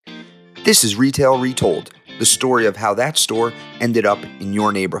This is Retail Retold, the story of how that store ended up in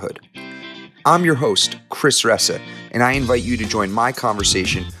your neighborhood. I'm your host, Chris Ressa, and I invite you to join my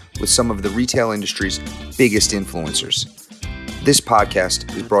conversation with some of the retail industry's biggest influencers. This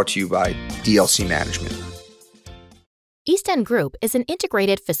podcast is brought to you by DLC Management. East End Group is an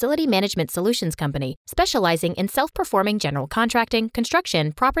integrated facility management solutions company specializing in self-performing general contracting,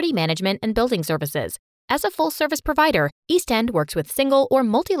 construction, property management, and building services. As a full-service provider, East End works with single or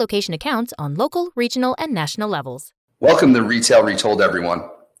multi-location accounts on local, regional, and national levels. Welcome to Retail Retold, everyone.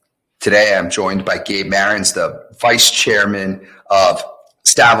 Today I'm joined by Gabe Marins, the Vice Chairman of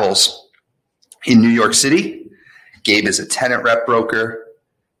Stables in New York City. Gabe is a tenant rep broker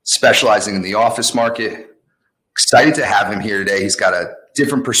specializing in the office market. Excited to have him here today. He's got a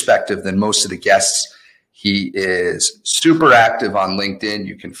different perspective than most of the guests. He is super active on LinkedIn.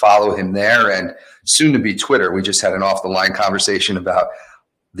 You can follow him there, and soon to be Twitter. We just had an off-the-line conversation about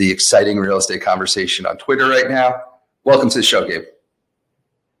the exciting real estate conversation on Twitter right now. Welcome to the show, Gabe.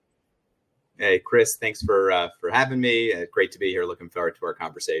 Hey, Chris, thanks for having me. Great to be here. Looking forward to our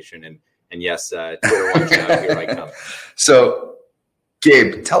conversation. And yes, Twitter watch out. Here I come. So,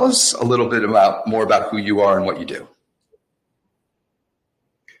 Gabe, tell us a little bit more about who you are and what you do.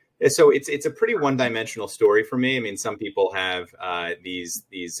 So it's a pretty one-dimensional story for me. I mean, some people have these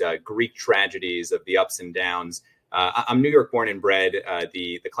Greek tragedies of the ups and downs. I'm New York born and bred.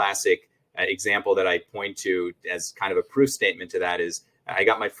 The classic example that I point to as kind of a proof statement to that is I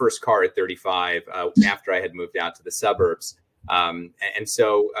got my first car at 35 after I had moved out to the suburbs. And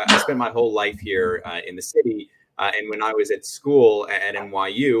so I spent my whole life here in the city. And when I was at school at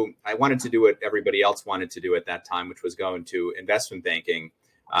NYU, I wanted to do what everybody else wanted to do at that time, which was go into investment banking,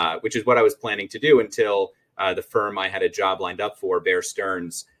 which is what I was planning to do until the firm I had a job lined up for, Bear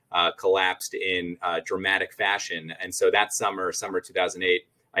Stearns, collapsed in dramatic fashion. And so that summer 2008,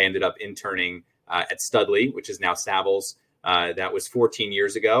 I ended up interning at Studley, which is now Savills. That was 14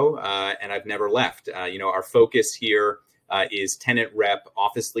 years ago, and I've never left. Our focus here is tenant rep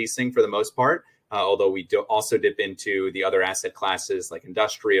office leasing for the most part. Although we do also dip into the other asset classes like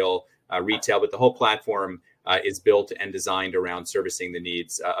industrial, retail, but the whole platform is built and designed around servicing the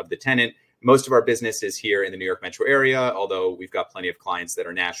needs of the tenant. Most of our business is here in the New York metro area, although we've got plenty of clients that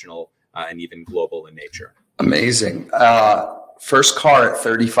are national and even global in nature. Amazing. First car at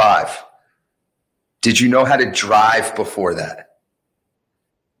 35. Did you know how to drive before that?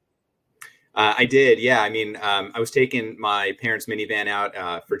 I did, yeah. I mean, I was taking my parents' minivan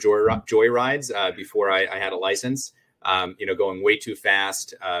out for joy rides before I had a license. Going way too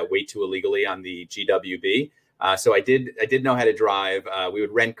fast, way too illegally on the GWB. So I did know how to drive. We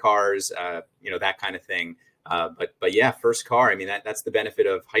would rent cars, that kind of thing. But yeah, first car. I mean, that's the benefit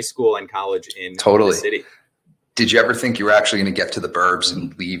of high school and college in the city. Did you ever think you were actually going to get to the burbs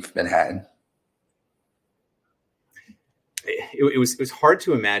and leave Manhattan? It was hard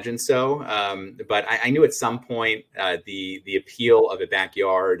to imagine so, but I knew at some point the appeal of a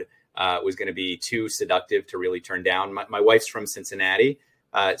backyard was going to be too seductive to really turn down. My wife's from Cincinnati,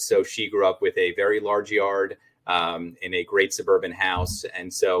 so she grew up with a very large yard in a great suburban house,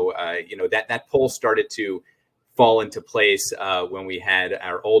 and so that pull started to fall into place when we had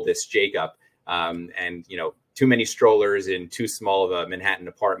our oldest, Jacob, and too many strollers in too small of a Manhattan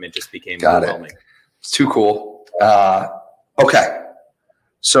apartment just became overwhelming. It's too cool. Okay.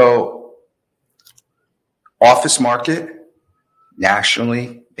 So office market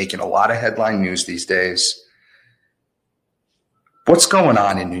nationally making a lot of headline news these days. What's going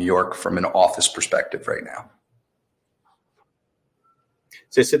on in New York from an office perspective right now?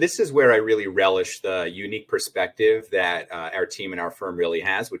 So this is where I really relish the unique perspective that our team and our firm really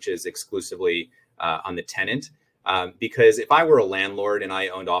has, which is exclusively on the tenant. Because if I were a landlord and I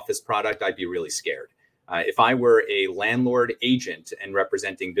owned office product, I'd be really scared. If I were a landlord agent and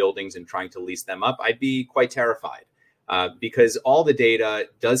representing buildings and trying to lease them up, I'd be quite terrified because all the data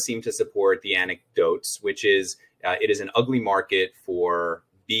does seem to support the anecdotes, which is it is an ugly market for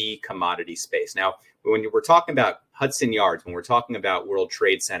the commodity space. Now, when we're talking about Hudson Yards, when we're talking about World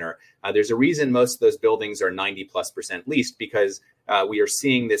Trade Center, there's a reason most of those buildings are 90+% leased because we are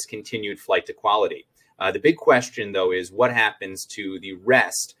seeing this continued flight to quality. The big question, though, is what happens to the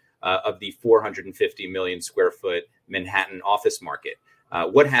rest of the 450 million square foot Manhattan office market?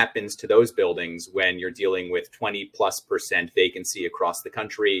 What happens to those buildings when you're dealing with 20+% vacancy across the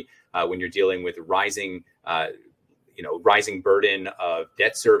country, when you're dealing with rising burden of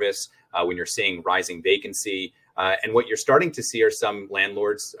debt service, when you're seeing rising vacancy? And what you're starting to see are some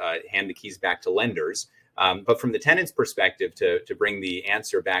landlords hand the keys back to lenders. But from the tenant's perspective, to bring the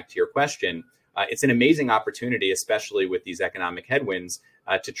answer back to your question, it's an amazing opportunity, especially with these economic headwinds,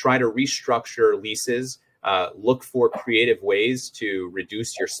 to try to restructure leases, look for creative ways to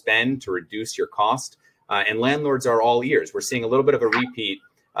reduce your spend, to reduce your cost. And landlords are all ears. We're seeing a little bit of a repeat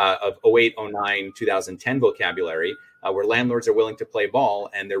of 08, 09, 2010 vocabulary, where landlords are willing to play ball,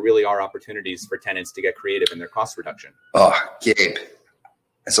 and there really are opportunities for tenants to get creative in their cost reduction. Oh, Gabe,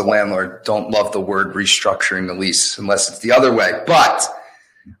 as a landlord, don't love the word restructuring the lease unless it's the other way. But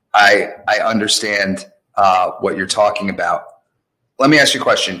I understand what you're talking about. Let me ask you a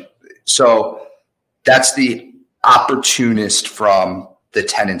question. So that's the opportunist from the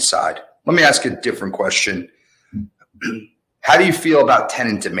tenant side. Let me ask a different question. How do you feel about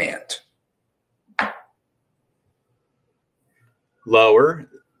tenant demand? Lower,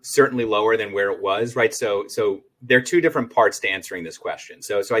 certainly lower than where it was, right? So there are two different parts to answering this question.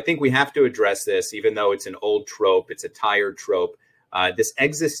 So I think we have to address this, even though it's an old trope, it's a tired trope. This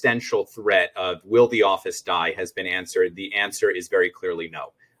existential threat of will the office die has been answered. The answer is very clearly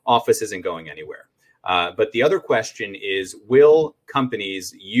no. Office isn't going anywhere. But the other question is, will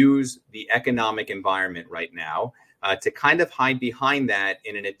companies use the economic environment right now to kind of hide behind that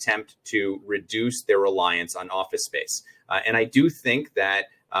in an attempt to reduce their reliance on office space? And I do think that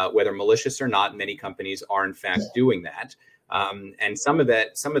whether malicious or not, many companies are in fact doing that. And some of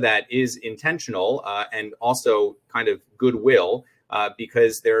that is intentional and also kind of goodwill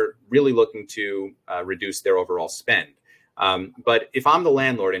because they're really looking to reduce their overall spend. But if I'm the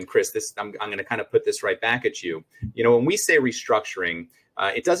landlord, and Chris, I'm going to kind of put this right back at you. You know, when we say restructuring,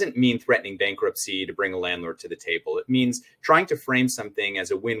 it doesn't mean threatening bankruptcy to bring a landlord to the table. It means trying to frame something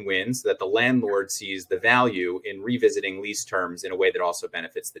as a win-win so that the landlord sees the value in revisiting lease terms in a way that also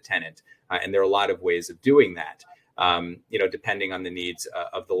benefits the tenant. And there are a lot of ways of doing that, depending on the needs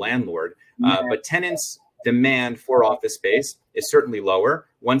of the landlord. But tenants' demand for office space is certainly lower.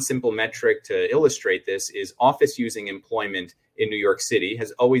 One simple metric to illustrate this is office using employment in New York City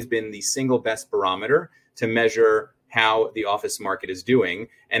has always been the single best barometer to measure how the office market is doing.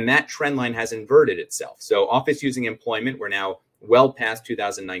 And that trend line has inverted itself. So office using employment, we're now well past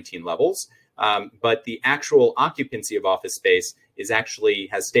 2019 levels. But the actual occupancy of office space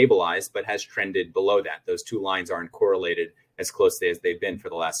has stabilized, but has trended below that. Those two lines aren't correlated as closely as they've been for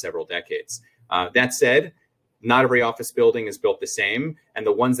the last several decades. That said, not every office building is built the same. And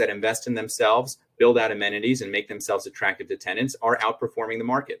the ones that invest in themselves, build out amenities, and make themselves attractive to tenants are outperforming the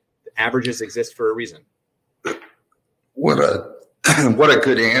market. The averages exist for a reason. What a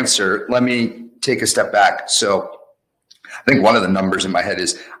good answer. Let me take a step back. So I think one of the numbers in my head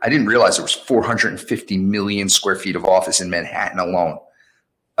is I didn't realize there was 450 million square feet of office in Manhattan alone.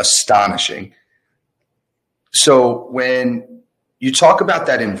 Astonishing. So when you talk about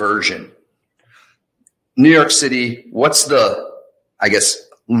that inversion, New York City, what's the, I guess,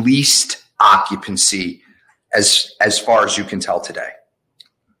 least occupancy as far as you can tell today?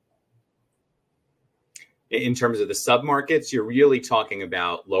 In terms of the submarkets, you're really talking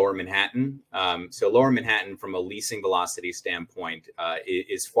about Lower Manhattan. So Lower Manhattan, from a leasing velocity standpoint,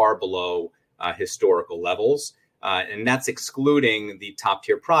 is far below historical levels. And that's excluding the top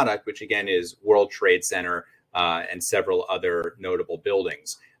tier product, which again is World Trade Center and several other notable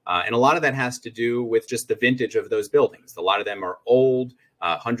buildings. And a lot of that has to do with just the vintage of those buildings. A lot of them are old,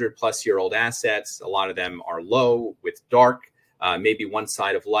 100-plus-year-old assets. A lot of them are low with dark, maybe one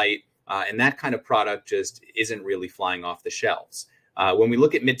side of light. And that kind of product just isn't really flying off the shelves. When we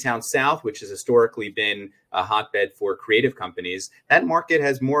look at Midtown South, which has historically been a hotbed for creative companies, that market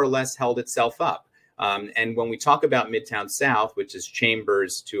has more or less held itself up. And when we talk about Midtown South, which is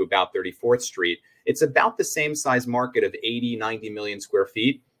Chambers to about 34th Street, it's about the same size market of 80, 90 million square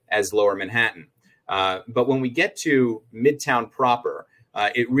feet as Lower Manhattan. But when we get to Midtown proper,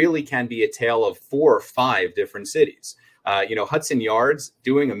 it really can be a tale of 4 or 5 different cities. Hudson Yards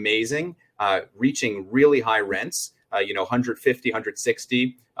doing amazing, reaching really high rents, 150,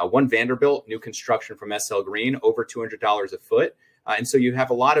 160. One Vanderbilt, new construction from SL Green, over $200 a foot. And so you have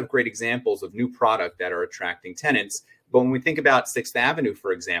a lot of great examples of new product that are attracting tenants. But when we think about 6th Avenue,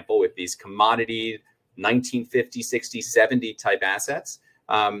 for example, with these commodity 1950, 60, 70 type assets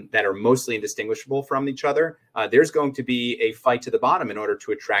that are mostly indistinguishable from each other, there's going to be a fight to the bottom in order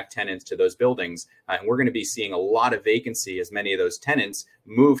to attract tenants to those buildings. And we're going to be seeing a lot of vacancy as many of those tenants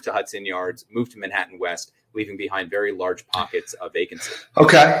move to Hudson Yards, move to Manhattan West, leaving behind very large pockets of vacancy.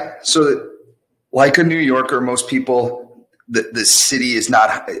 Okay. So like a New Yorker, most people the city is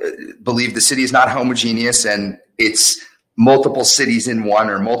not believe the city is not homogeneous and it's multiple cities in one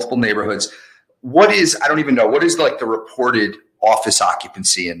or multiple neighborhoods. What is like the reported office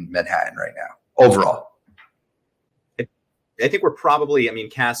occupancy in Manhattan right now overall? I think we're probably, I mean,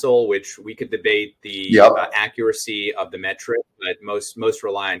 Castle, which we could debate the accuracy of the metric, but most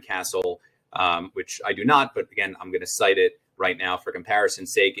rely on Castle, which I do not. But again, I'm going to cite it right now for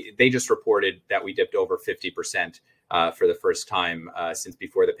comparison's sake. They just reported that we dipped over 50% for the first time since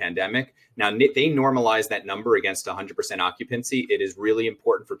before the pandemic. Now, they normalize that number against 100% occupancy. It is really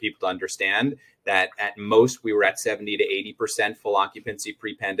important for people to understand that at most we were at 70 to 80% full occupancy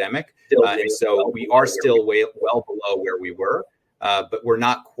pre-pandemic. And so we are still well below where we were, but we're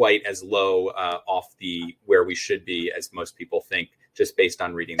not quite as low off the where we should be as most people think, just based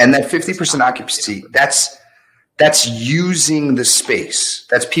on reading. And that 50% occupancy, that's using the space.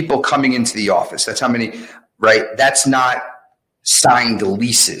 That's people coming into the office. That's how many, right? That's not signed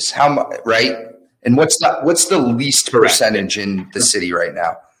leases. How much, right? And what's the least percentage in the city right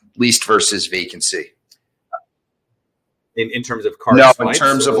now? Leased versus vacancy. In terms of card no, swipes, in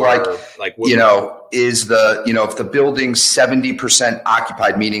terms of is the, if the building's 70%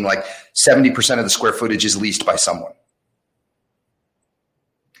 occupied, meaning like 70% of the square footage is leased by someone.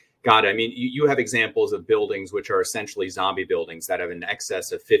 Got it. I mean, you have examples of buildings which are essentially zombie buildings that have an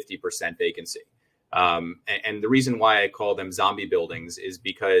excess of 50% vacancy. And the reason why I call them zombie buildings is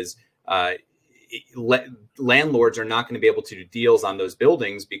because landlords are not going to be able to do deals on those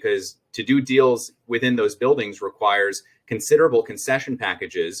buildings, because to do deals within those buildings requires considerable concession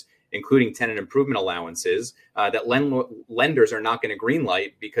packages, including tenant improvement allowances, that lenders are not going to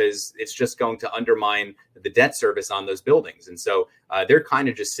greenlight, because it's just going to undermine the debt service on those buildings. And so they're kind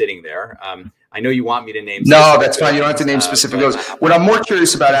of just sitting there. I know you want me to name. No, that's fine. You don't have to name specific buildings. What I'm more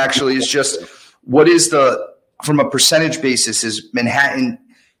curious about actually is just what is from a percentage basis, is Manhattan,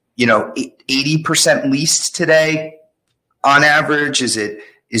 80% leased today on average? Is it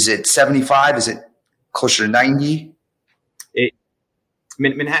 75? Is it closer to 90?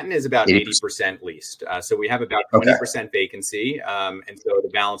 Manhattan is about 80% leased. So we have about 20% vacancy. And so the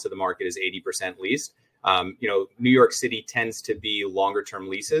balance of the market is 80% leased. New York City tends to be longer term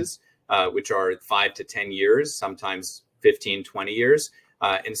leases, which are 5 to 10 years, sometimes 15, 20 years.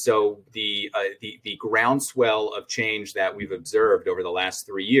 And so the groundswell of change that we've observed over the last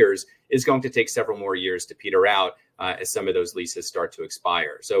 3 years is going to take several more years to peter out as some of those leases start to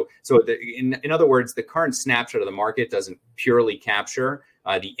expire. So in other words, the current snapshot of the market doesn't purely capture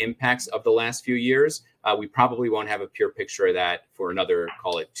the impacts of the last few years. We probably won't have a pure picture of that for another,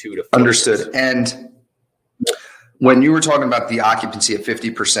 call it 2 to 4 Understood. years. And when you were talking about the occupancy at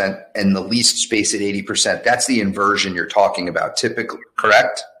 50% and the leased space at 80%, that's the inversion you're talking about typically,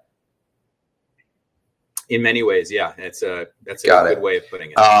 correct? In many ways, yeah. That's a good way of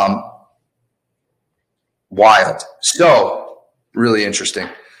putting it. Wild. So really interesting.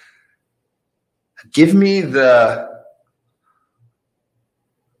 Give me the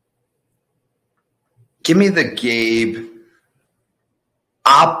Gabe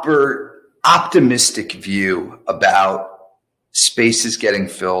optimistic view about spaces getting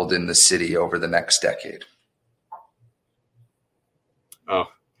filled in the city over the next decade. Oh,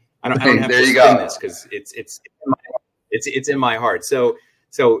 I don't have to spin this because it's in my heart. So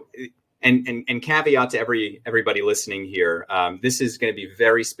and caveat to everybody listening here, this is going to be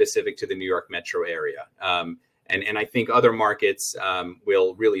very specific to the New York metro area. And I think other markets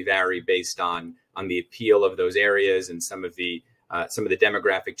will really vary based on the appeal of those areas and some of the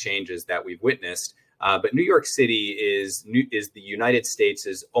demographic changes that we've witnessed. But New York City is the United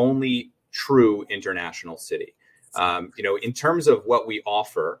States' only true international city. In terms of what we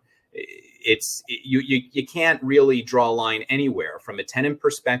offer, you can't really draw a line anywhere. From a tenant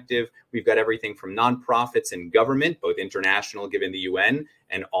perspective, we've got everything from nonprofits and government, both international given the UN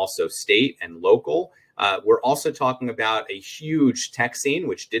and also state and local. We're also talking about a huge tech scene,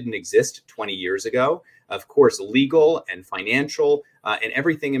 which didn't exist 20 years ago. Of course, legal and financial and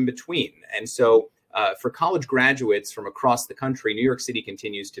everything in between. And so for college graduates from across the country, New York City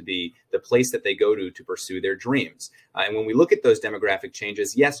continues to be the place that they go to pursue their dreams. And when we look at those demographic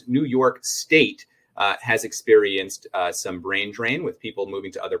changes, yes, New York State has experienced some brain drain with people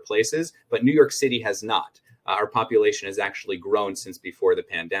moving to other places, but New York City has not. Our population has actually grown since before the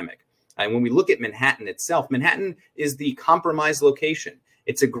pandemic. And when we look at Manhattan itself, Manhattan is the compromised location.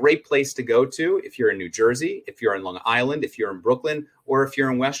 It's a great place to go to if you're in New Jersey, if you're in Long Island, if you're in Brooklyn, or if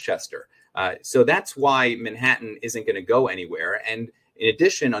you're in Westchester. So that's why Manhattan isn't going to go anywhere. And in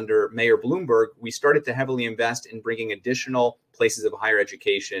addition, under Mayor Bloomberg, we started to heavily invest in bringing additional places of higher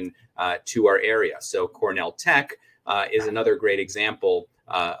education to our area. So Cornell Tech is another great example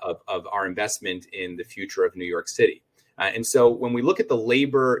of our investment in the future of New York City. And so when we look at the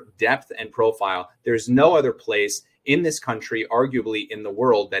labor depth and profile, there's no other place in this country, arguably in the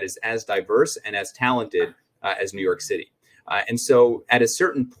world, that is as diverse and as talented as New York City. And so at a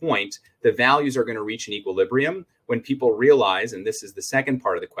certain point, the values are going to reach an equilibrium when people realize, and this is the second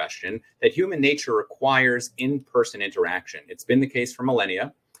part of the question, that human nature requires in-person interaction. It's been the case for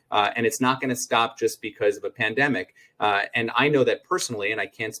millennia, and it's not going to stop just because of a pandemic. And I know that personally, and I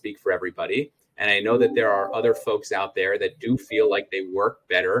can't speak for everybody, and I know that there are other folks out there that do feel like they work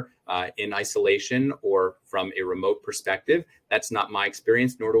better in isolation or from a remote perspective. That's not my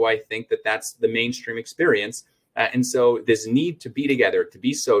experience, nor do I think that that's the mainstream experience. And so this need to be together, to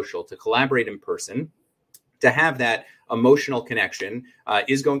be social, to collaborate in person, to have that emotional connection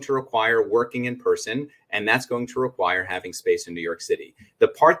is going to require working in person, and that's going to require having space in New York City. The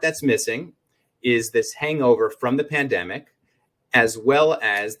part that's missing is this hangover from the pandemic, as well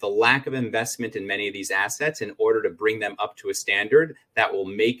as the lack of investment in many of these assets in order to bring them up to a standard that will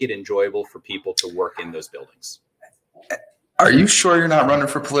make it enjoyable for people to work in those buildings. Are you sure you're not running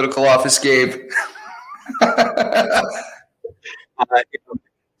for political office, Gabe?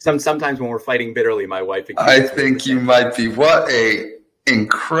 Sometimes when we're fighting bitterly, my wife. I think you might be. What a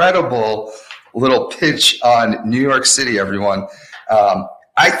incredible little pitch on New York City, everyone.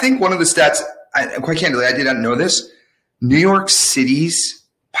 I think one of the stats, quite candidly, I did not know this. New York City's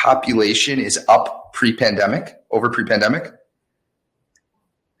population is up over pre-pandemic.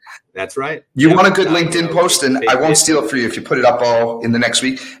 That's right. You want a good LinkedIn post, and I won't steal it for you if you put it up all in the next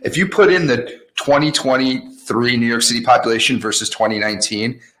week. If you put in the 2023 New York City population versus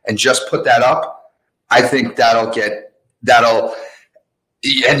 2019 and just put that up, I think that'll,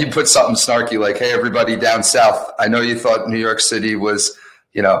 and you put something snarky like, hey, everybody down south, I know you thought New York City was,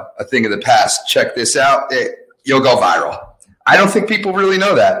 a thing of the past. Check this out. You'll go viral. I don't think people really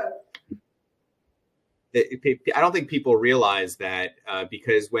know that. I don't think people realize that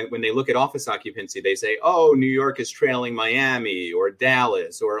because when they look at office occupancy, they say, oh, New York is trailing Miami or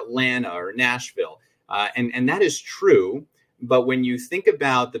Dallas or Atlanta or Nashville. And that is true. But when you think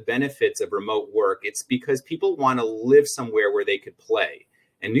about the benefits of remote work, it's because people want to live somewhere where they could play.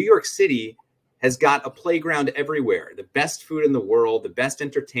 And New York City has got a playground everywhere, the best food in the world, the best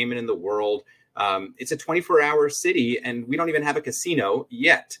entertainment in the world. It's a 24-hour city, and we don't even have a casino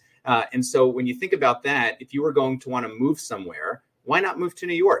yet. And so when you think about that, if you were going to want to move somewhere, why not move to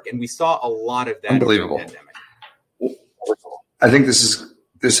New York? And we saw a lot of that. Unbelievable. Over the pandemic. I think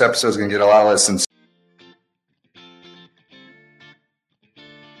this episode is going to get a lot of listens.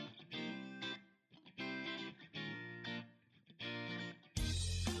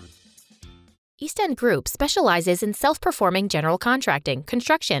 East End Group specializes in self-performing general contracting,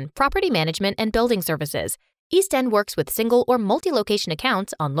 construction, property management, and building services. East End works with single or multi-location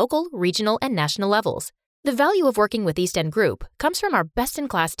accounts on local, regional, and national levels. The value of working with East End Group comes from our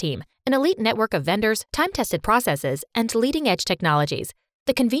best-in-class team, an elite network of vendors, time-tested processes, and leading-edge technologies.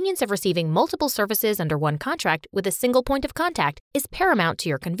 The convenience of receiving multiple services under one contract with a single point of contact is paramount to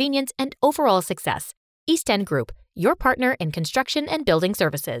your convenience and overall success. East End Group, your partner in construction and building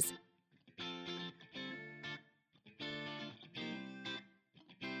services.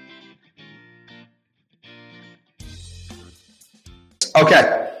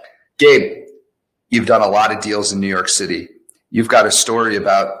 Okay, Gabe, you've done a lot of deals in New York City. You've got a story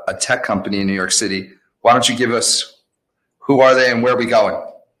about a tech company in New York City. Why don't you give us who are they and where are we going?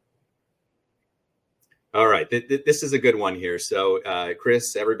 All right, this is a good one here. So,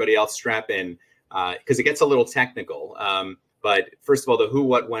 Chris, everybody else strap in because it gets a little technical. But first of all, the who,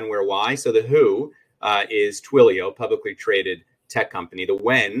 what, when, where, why. So the who is Twilio, publicly traded tech company. The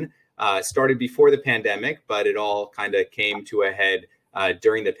when started before the pandemic, but it all kind of came to a head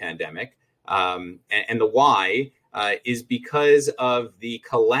during the pandemic. And the why is because of the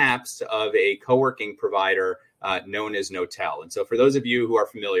collapse of a co-working provider known as Knotel. And so for those of you who are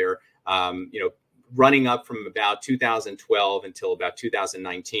familiar, running up from about 2012 until about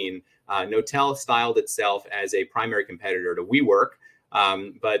 2019, Knotel styled itself as a primary competitor to WeWork,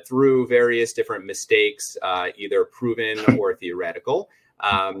 but through various different mistakes, either proven or theoretical,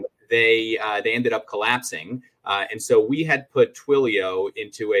 they ended up collapsing. And so we had put Twilio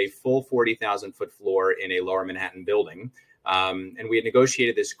into a full 40,000 foot floor in a lower Manhattan building. And we had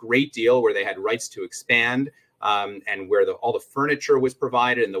negotiated this great deal where they had rights to expand and where all the furniture was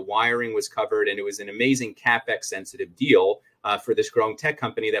provided and the wiring was covered. And it was an amazing CapEx sensitive deal for this growing tech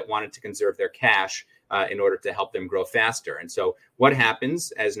company that wanted to conserve their cash in order to help them grow faster. And so what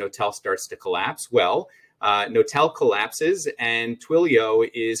happens as Knotel starts to collapse? Well, Knotel collapses and Twilio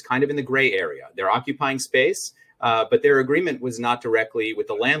is kind of in the gray area. They're occupying space, but their agreement was not directly with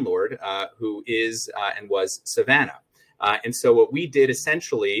the landlord, who is and was Savannah. And so what we did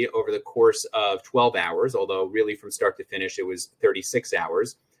essentially over the course of 12 hours, although really from start to finish, it was 36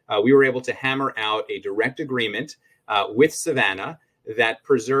 hours, we were able to hammer out a direct agreement with Savannah that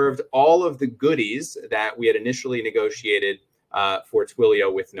preserved all of the goodies that we had initially negotiated for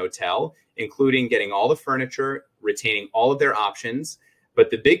Twilio with Knotel, including getting all the furniture, retaining all of their options. But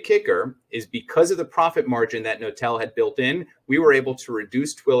the big kicker is because of the profit margin that Knotel had built in, we were able to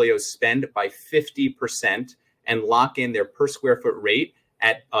reduce Twilio's spend by 50% and lock in their per square foot rate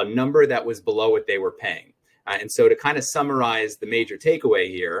at a number that was below what they were paying. And so to kind of summarize the major takeaway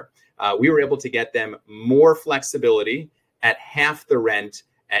here, we were able to get them more flexibility at half the rent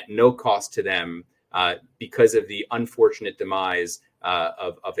at no cost to them because of the unfortunate demise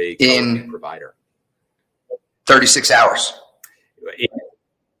of a co-working provider. 36 hours.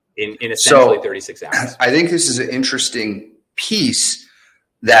 In essentially 36 hours. I think this is an interesting piece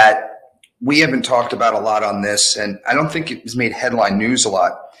that we haven't talked about a lot on this, and I don't think it has made headline news a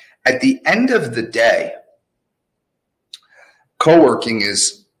lot. At the end of the day, co-working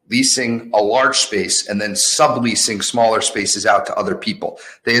is leasing a large space and then subleasing smaller spaces out to other people.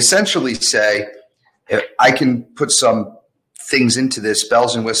 They essentially say, I can put some things into this,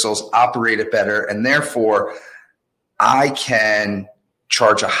 bells and whistles, operate it better, and therefore I can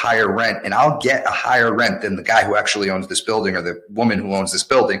charge a higher rent, and I'll get a higher rent than the guy who actually owns this building or the woman who owns this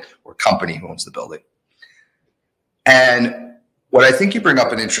building or company who owns the building. And what I think you bring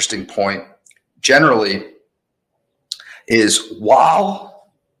up an interesting point generally is while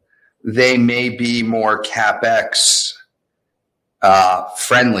they may be more CapEx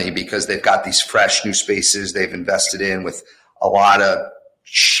friendly because they've got these fresh new spaces they've invested in with a lot of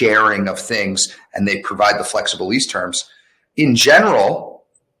sharing of things, and they provide the flexible lease terms. In general,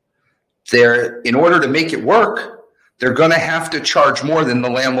 in order to make it work, they're going to have to charge more than the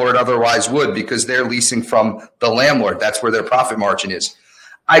landlord otherwise would because they're leasing from the landlord. That's where their profit margin is.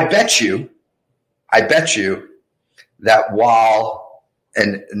 I bet you that while,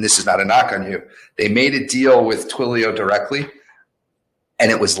 and this is not a knock on you, they made a deal with Twilio directly,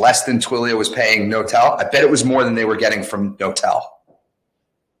 and it was less than Twilio was paying Knotel. I bet it was more than they were getting from Knotel.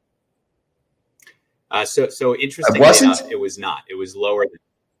 So interestingly enough, it was not. It was lower than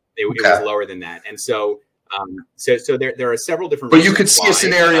it was lower than that. And so there are several different. But you could see a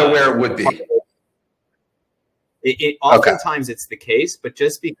scenario where it would be. Oftentimes it's the case, but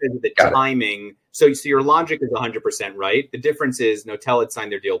just because of the timing. So your logic is 100% right. The difference is Knotel had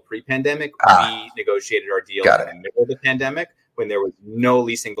signed their deal pre-pandemic. We negotiated our deal in the middle of the pandemic when there was no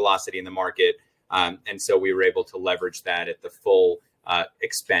leasing velocity in the market, and so we were able to leverage that at the full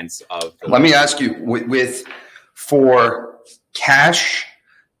expense of. Let me ask you, for cash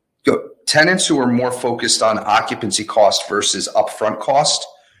tenants who are more focused on occupancy cost versus upfront cost,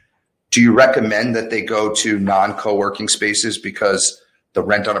 do you recommend that they go to non-co-working spaces because the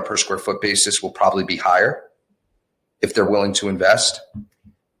rent on a per square foot basis will probably be higher if they're willing to invest?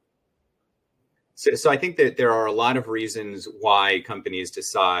 So I think that there are a lot of reasons why companies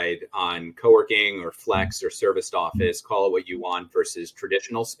decide on co-working or flex or serviced office, call it what you want, versus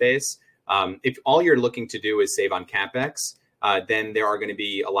traditional space. If all you're looking to do is save on CapEx, then there are going to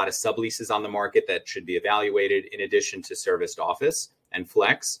be a lot of subleases on the market that should be evaluated in addition to serviced office and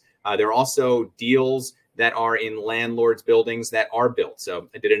flex. There are also deals that are in landlords' buildings that are built. So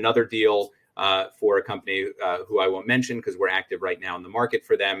I did another deal for a company who I won't mention because we're active right now in the market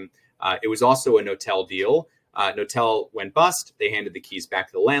for them. It was also a Knotel deal. Knotel went bust. They handed the keys back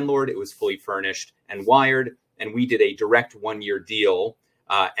to the landlord. It was fully furnished and wired. And we did a direct 1-year deal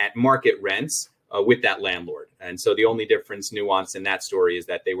at market rents with that landlord. And so the only nuance in that story is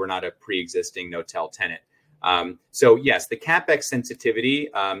that they were not a pre-existing Knotel tenant. So yes, the CapEx sensitivity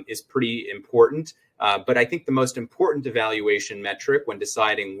is pretty important. But I think the most important evaluation metric when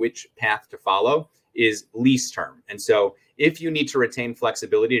deciding which path to follow is lease term. And so if you need to retain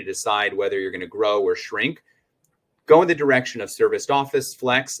flexibility to decide whether you're going to grow or shrink, go in the direction of serviced office,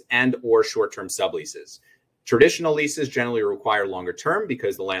 flex, and or short-term subleases. Traditional leases generally require longer term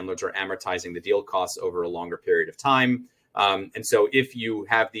because the landlords are amortizing the deal costs over a longer period of time. And so if you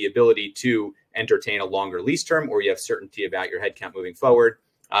have the ability to entertain a longer lease term or you have certainty about your headcount moving forward,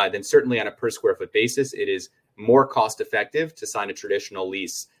 then certainly on a per square foot basis, it is more cost effective to sign a traditional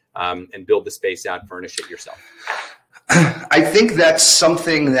lease and build the space out, furnish it yourself. I think that's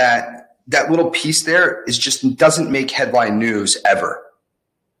something that little piece there is just doesn't make headline news ever.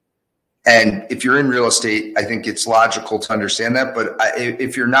 And if you're in real estate, I think it's logical to understand that. But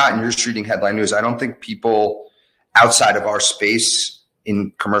if you're not and you're just reading headline news, I don't think people outside of our space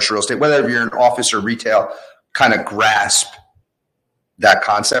in commercial real estate, whether you're in office or retail, kind of grasp that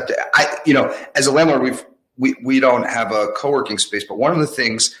concept. As a landlord, we don't have a co-working space, but one of the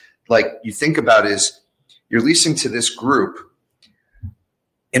things like you think about is you're leasing to this group.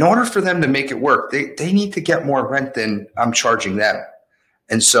 in order for them to make it work, they need to get more rent than I'm charging them.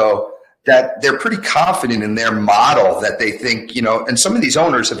 And so that they're pretty confident in their model that they think, and some of these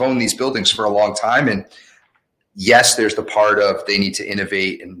owners have owned these buildings for a long time. And yes, there's the part of they need to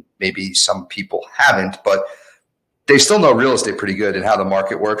innovate, and maybe some people haven't, but they still know real estate pretty good and how the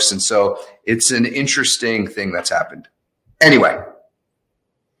market works. And so it's an interesting thing that's happened. Anyway.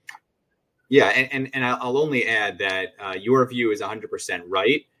 Yeah, and I'll only add that your view is 100%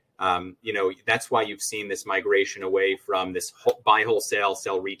 right. That's why you've seen this migration away from this buy wholesale,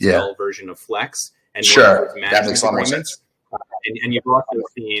 sell retail version of Flex. And sure, that makes a lot more sense. And you've also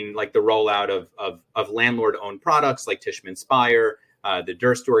seen like the rollout of landlord-owned products like Tishman Speyer, the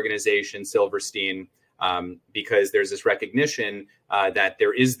Durst organization, Silverstein, because there's this recognition that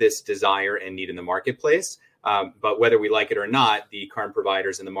there is this desire and need in the marketplace. But whether we like it or not, the current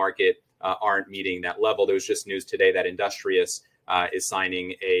providers in the market aren't meeting that level. There was just news today that Industrious is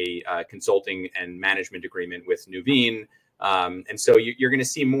signing a consulting and management agreement with Nuveen. And so you're going to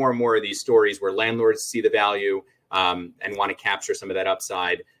see more and more of these stories where landlords see the value and want to capture some of that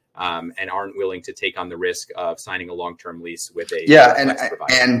upside and aren't willing to take on the risk of signing a long-term lease with a Flex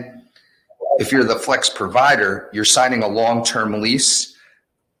provider. And if you're the Flex provider, you're signing a long-term lease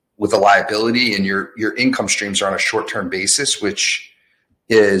with a liability, and your income streams are on a short-term basis, which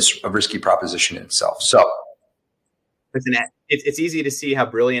is a risky proposition in itself. So it's easy to see how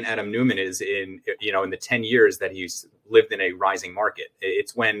brilliant Adam Neumann is in the 10 years that he's lived in a rising market.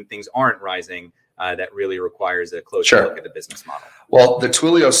 It's when things aren't rising that really requires a closer look at the business model. Well, the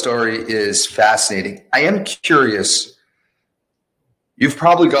Twilio story is fascinating. I am curious. You've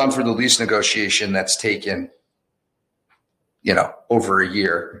probably gone through the lease negotiation that's taken, over a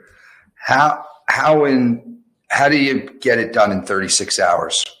year. How do you get it done in 36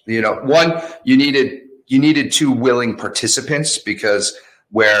 hours? One, you needed two willing participants, because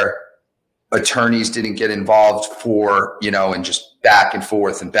where attorneys didn't get involved and just back and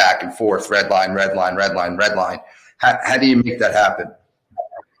forth, red line. How do you make that happen?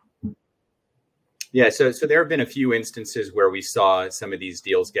 Yeah, so there have been a few instances where we saw some of these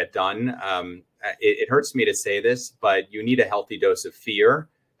deals get done. It hurts me to say this, but you need a healthy dose of fear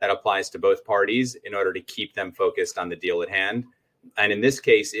that applies to both parties in order to keep them focused on the deal at hand. And in this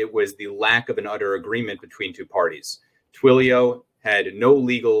case, it was the lack of an utter agreement between two parties. Twilio had no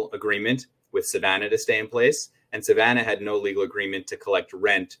legal agreement with Savannah to stay in place, and Savannah had no legal agreement to collect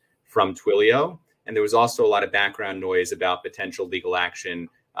rent from Twilio. And there was also a lot of background noise about potential legal action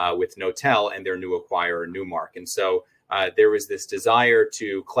with Knotel and their new acquirer, Newmark. And so there was this desire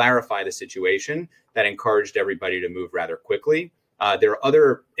to clarify the situation that encouraged everybody to move rather quickly. There are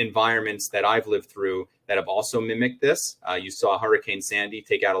other environments that I've lived through that have also mimicked this. You saw Hurricane Sandy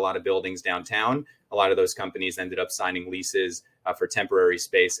take out a lot of buildings downtown. A lot of those companies ended up signing leases for temporary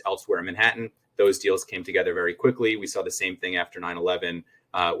space elsewhere in Manhattan. Those deals came together very quickly. We saw the same thing after 9/11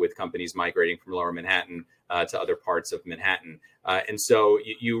 with companies migrating from lower Manhattan to other parts of Manhattan. And so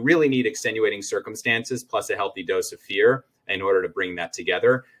you really need extenuating circumstances plus a healthy dose of fear in order to bring that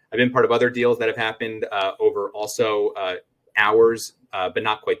together. I've been part of other deals that have happened over also hours, but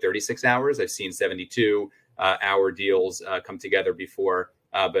not quite 36 hours. I've seen 72-hour deals come together before.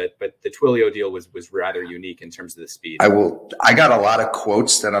 But the Twilio deal was rather unique in terms of the speed. I got a lot of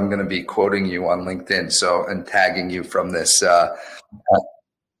quotes that I'm going to be quoting you on LinkedIn, and tagging you from this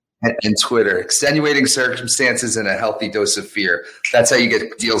and Twitter. Extenuating circumstances and a healthy dose of fear. That's how you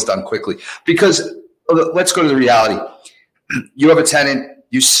get deals done quickly. Because let's go to the reality. You have a tenant.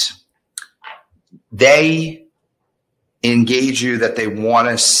 They engage you that they want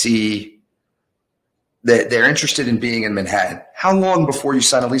to see. They're interested in being in Manhattan. How long before you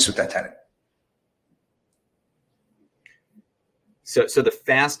sign a lease with that tenant? So the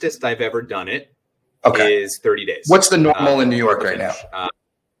fastest I've ever done it is 30 days. What's the normal in New York right now?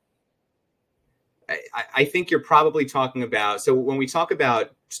 I think you're probably talking about, so when we talk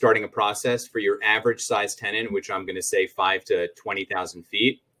about starting a process for your average size tenant, which I'm going to say 5 to 20,000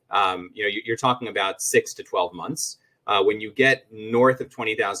 feet, you're talking about 6 to 12 months. When you get north of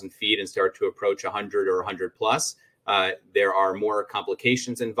 20,000 feet and start to approach 100 or 100 plus, there are more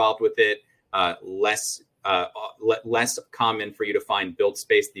complications involved with it, less common for you to find built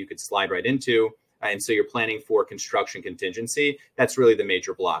space that you could slide right into. And so you're planning for construction contingency. That's really the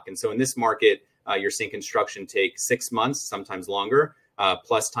major block. And so in this market, you're seeing construction take 6 months, sometimes longer,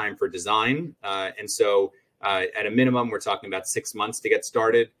 plus time for design. And so at a minimum, we're talking about 6 months to get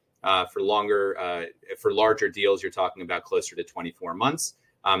started. For larger deals, you're talking about closer to 24 months.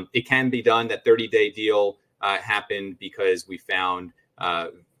 It can be done. That 30-day deal happened because we found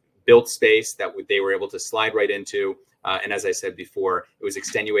built space that they were able to slide right into. And as I said before, it was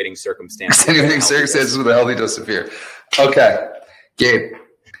extenuating circumstances. Extenuating circumstances with a healthy dose of fear. Okay, Gabe,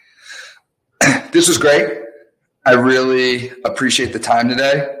 this was great. I really appreciate the time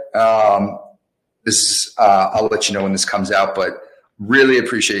today. I'll let you know when this comes out, but really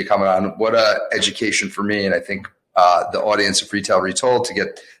appreciate you coming on. What a education for me, and I think the audience of Retail Retold, to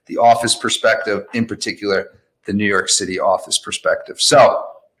get the office perspective, in particular, the New York City office perspective. So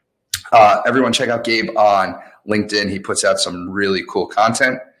everyone check out Gabe on LinkedIn. He puts out some really cool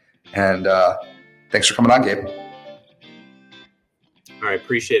content. And thanks for coming on, Gabe. All right.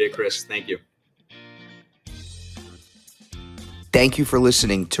 Appreciate it, Chris. Thank you. Thank you for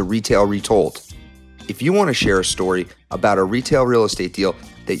listening to Retail Retold. If you want to share a story about a retail real estate deal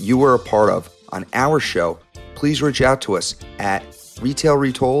that you were a part of on our show, please reach out to us at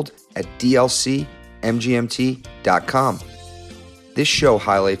retailretold@dlcmgmt.com. This show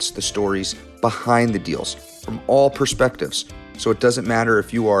highlights the stories behind the deals from all perspectives, so it doesn't matter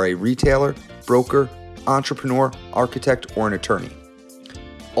if you are a retailer, broker, entrepreneur, architect, or an attorney.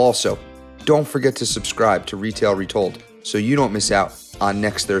 Also, don't forget to subscribe to Retail Retold so you don't miss out on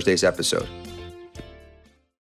next Thursday's episode.